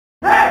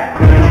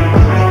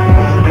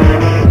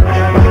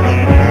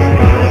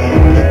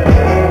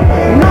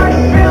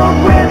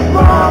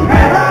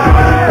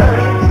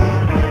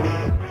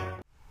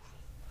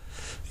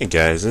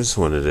Guys, I just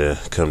wanted to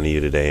come to you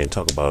today and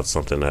talk about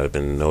something I've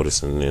been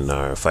noticing in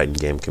our fighting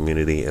game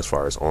community as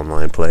far as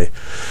online play.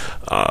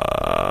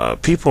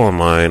 People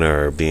online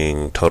are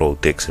being total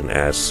dicks and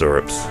ass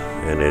syrups,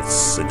 and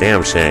it's a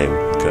damn shame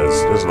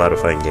because there's a lot of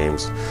fighting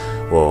games,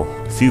 well,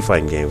 a few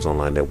fighting games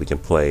online that we can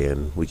play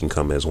and we can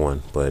come as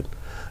one, but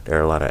there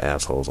are a lot of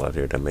assholes out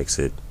there that makes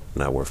it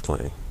not worth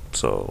playing.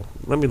 So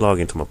let me log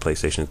into my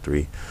PlayStation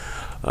 3.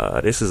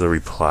 This is a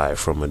reply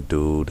from a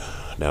dude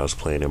that was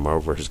playing in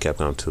Marvel vs.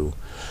 Capcom 2.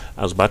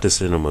 I was about to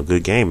send him a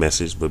good game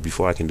message, but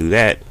before I can do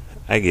that,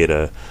 I get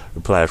a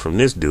reply from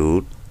this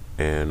dude,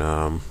 and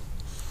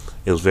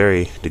it was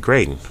very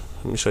degrading.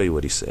 Let me show you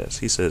what he says.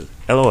 He says,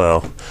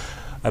 "LOL,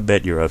 I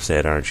bet you're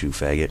upset, aren't you,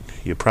 faggot?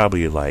 You're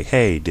probably like,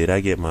 hey, did I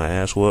get my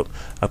ass whooped?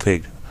 I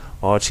picked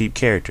all cheap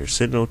characters.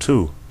 Sentinel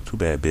 2. Too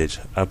bad,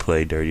 bitch. I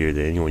played dirtier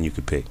than anyone you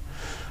could pick.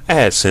 I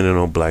had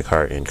Sentinel,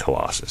 Blackheart, and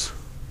Colossus.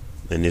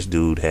 And this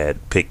dude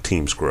had picked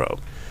Team Scrub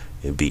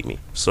and beat me."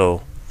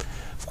 So,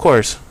 of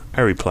course, I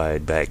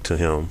replied back to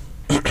him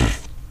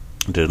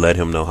to let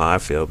him know how I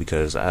feel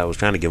because I was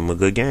trying to give him a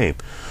good game.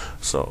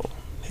 So,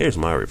 here's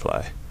my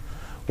reply.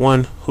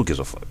 1, who gives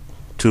a fuck?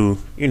 2,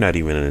 you're not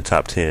even in the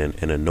top 10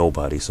 and a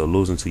nobody, so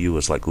losing to you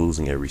is like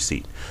losing every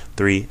seat.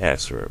 3,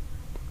 Asher,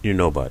 you're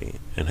nobody.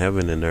 And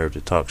having the nerve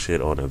to talk shit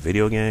on a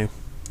video game?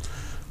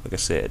 Like I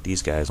said,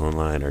 these guys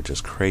online are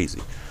just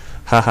crazy.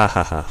 Ha ha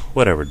ha ha.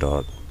 Whatever,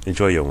 dog.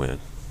 Enjoy your win.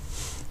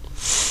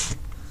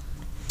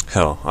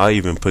 Hell, I'll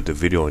even put the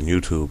video on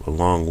YouTube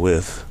along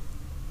with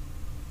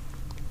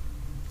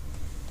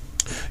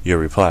your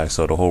reply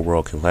so the whole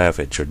world can laugh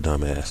at your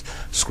dumb ass.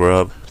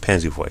 Scrub,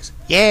 pansy voice.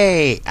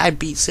 Yay! I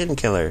beat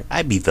SynKyller.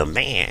 I beat the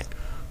man.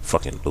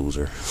 Fucking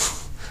loser.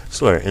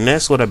 Swear, and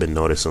that's what I've been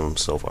noticing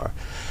so far.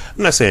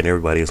 I'm not saying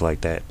everybody is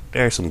like that.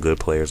 There are some good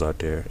players out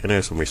there, and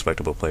there's some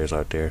respectable players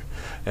out there.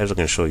 As I'm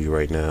going to show you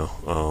right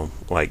now,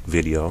 like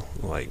video,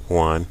 like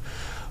Juan,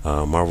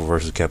 Marvel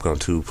vs. Capcom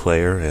 2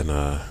 player, and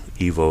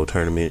Evo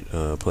tournament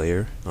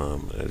player,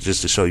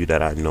 just to show you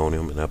that I've known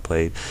him and I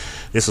played.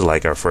 This is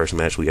like our first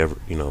match we ever,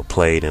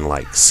 played in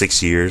like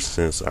 6 years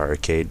since our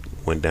arcade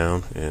went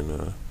down,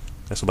 and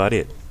that's about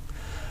it.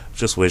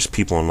 Just wish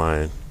people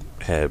online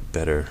had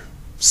better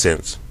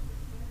sense.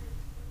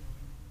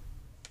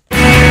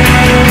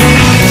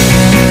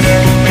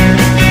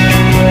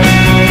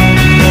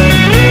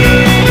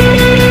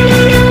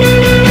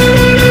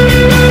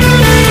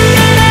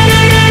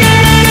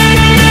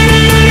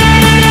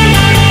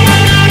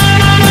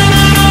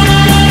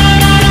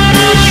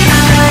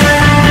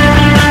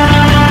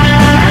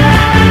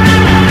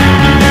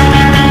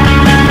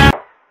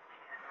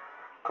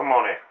 Come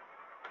on in.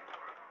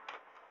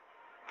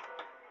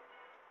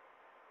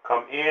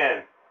 Come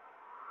in.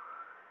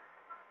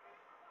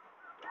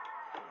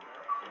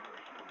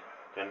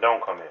 Then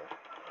don't come in.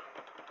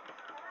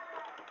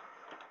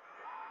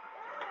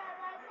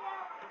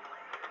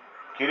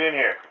 Get in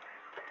here.